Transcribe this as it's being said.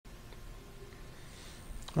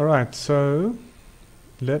All right, so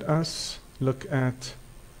let us look at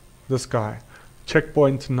this guy.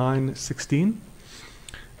 Checkpoint 916.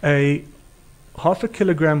 A half a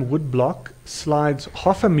kilogram wood block slides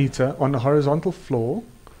half a meter on a horizontal floor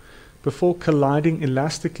before colliding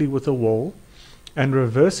elastically with a wall and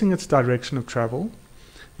reversing its direction of travel.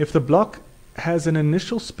 If the block has an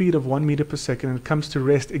initial speed of 1 meter per second and comes to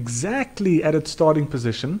rest exactly at its starting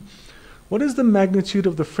position, what is the magnitude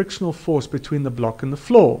of the frictional force between the block and the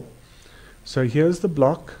floor? So here's the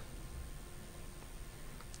block.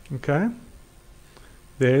 Okay.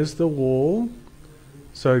 There's the wall.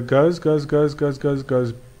 So it goes,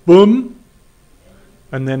 boom.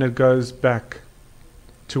 And then it goes back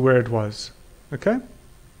to where it was. Okay.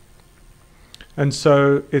 And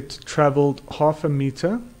so it traveled half a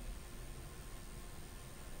meter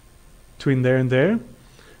between there and there.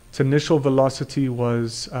 Its initial velocity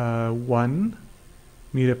was 1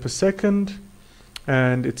 meter per second,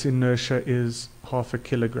 and its inertia is half a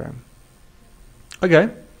kilogram. Okay,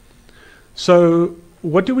 so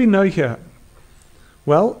what do we know here?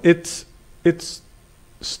 Well, it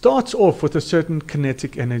starts off with a certain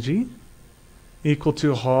kinetic energy equal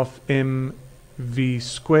to half mv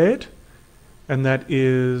squared, and that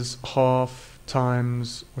is half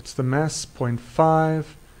times, what's the mass? 0.5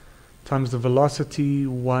 times the velocity,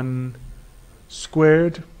 1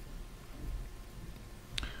 squared,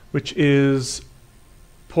 which is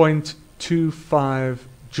 0.25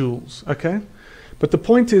 joules. Okay, but the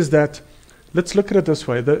point is that, let's look at it this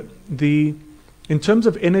way. In terms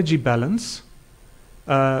of energy balance,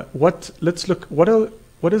 what is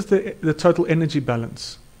the total energy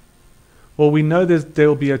balance? Well, we know there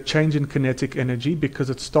will be a change in kinetic energy because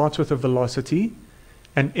it starts with a velocity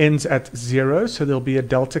and ends at 0, so there'll be a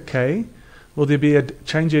delta K. Will there be a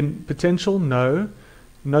change in potential? No.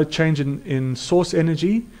 No change in source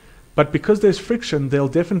energy. But because there's friction, there'll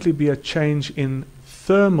definitely be a change in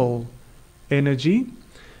thermal energy.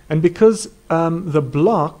 And because the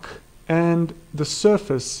block and the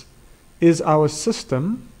surface is our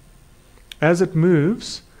system, as it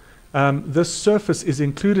moves, this surface is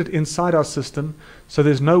included inside our system, so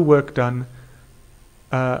there's no work done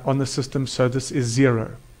on the system, so this is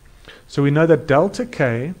 0. So we know that delta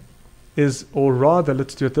K is, or rather,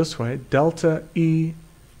 let's do it this way, delta E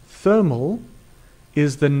thermal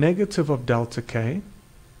is the negative of delta K,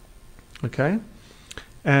 okay?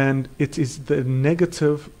 And it is the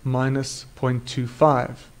negative minus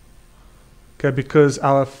 0.25, okay? Because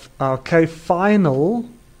our K final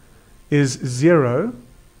is 0,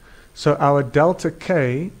 so our delta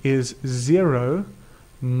K is 0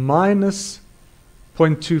 minus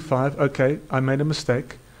 0.25. Okay, I made a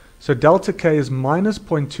mistake. So delta K is minus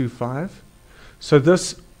 0.25. So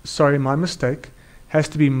this, sorry, my mistake, has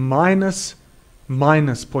to be minus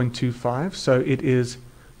 0.25. So it is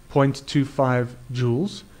 0.25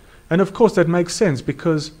 joules. And of course that makes sense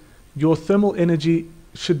because your thermal energy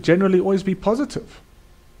should generally always be positive.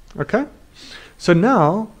 Okay? So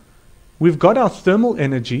now we've got our thermal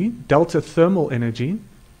energy, delta thermal energy,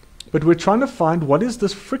 but we're trying to find what is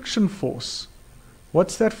this friction force.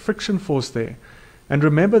 What's that friction force there? And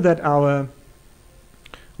remember that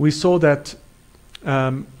we saw that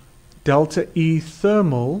delta E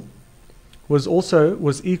thermal was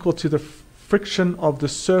equal to the friction of the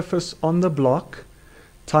surface on the block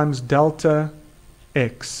times delta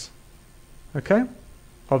X, okay,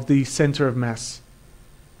 of the center of mass.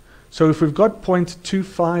 So if we've got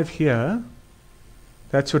 0.25 here,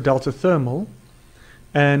 that's your delta thermal,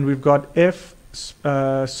 and we've got F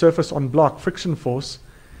surface on block friction force,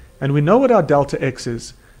 and we know what our delta X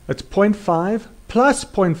is. It's 0.5 plus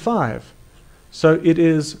 0.5, so it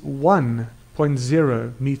is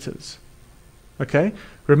 1.0 meters. Okay,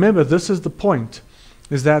 remember this is the point,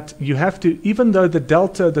 is that you have to, even though the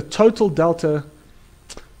total delta,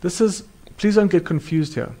 please don't get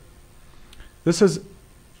confused here. This is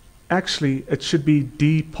actually, it should be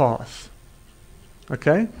d path.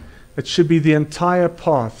 Okay, it should be the entire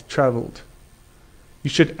path traveled. You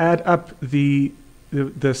should add up the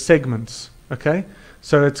segments, okay?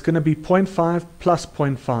 So it's going to be 0.5 plus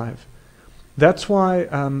 0.5. That's why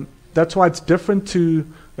it's different to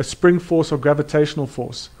a spring force or gravitational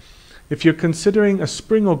force. If you're considering a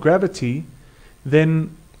spring or gravity,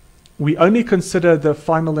 then we only consider the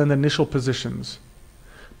final and initial positions.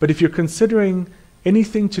 But if you're considering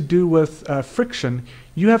anything to do with friction,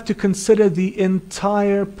 you have to consider the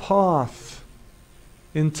entire path.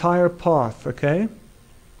 Okay?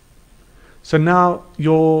 So now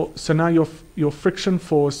your friction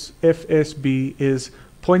force FSB is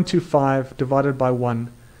 0.25 divided by 1.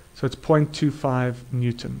 So it's 0.25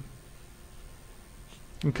 Newton.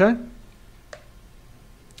 Okay?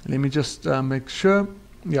 Let me just make sure.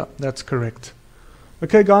 Yeah, that's correct.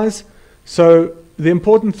 Okay, guys. So the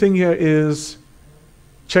important thing here is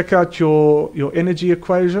check out your energy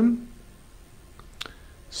equation,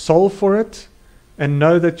 solve for it, and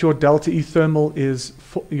know that your delta E thermal is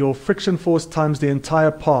your friction force times the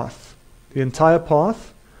entire path. The entire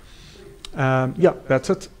path. Yeah, that's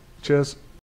it. Cheers.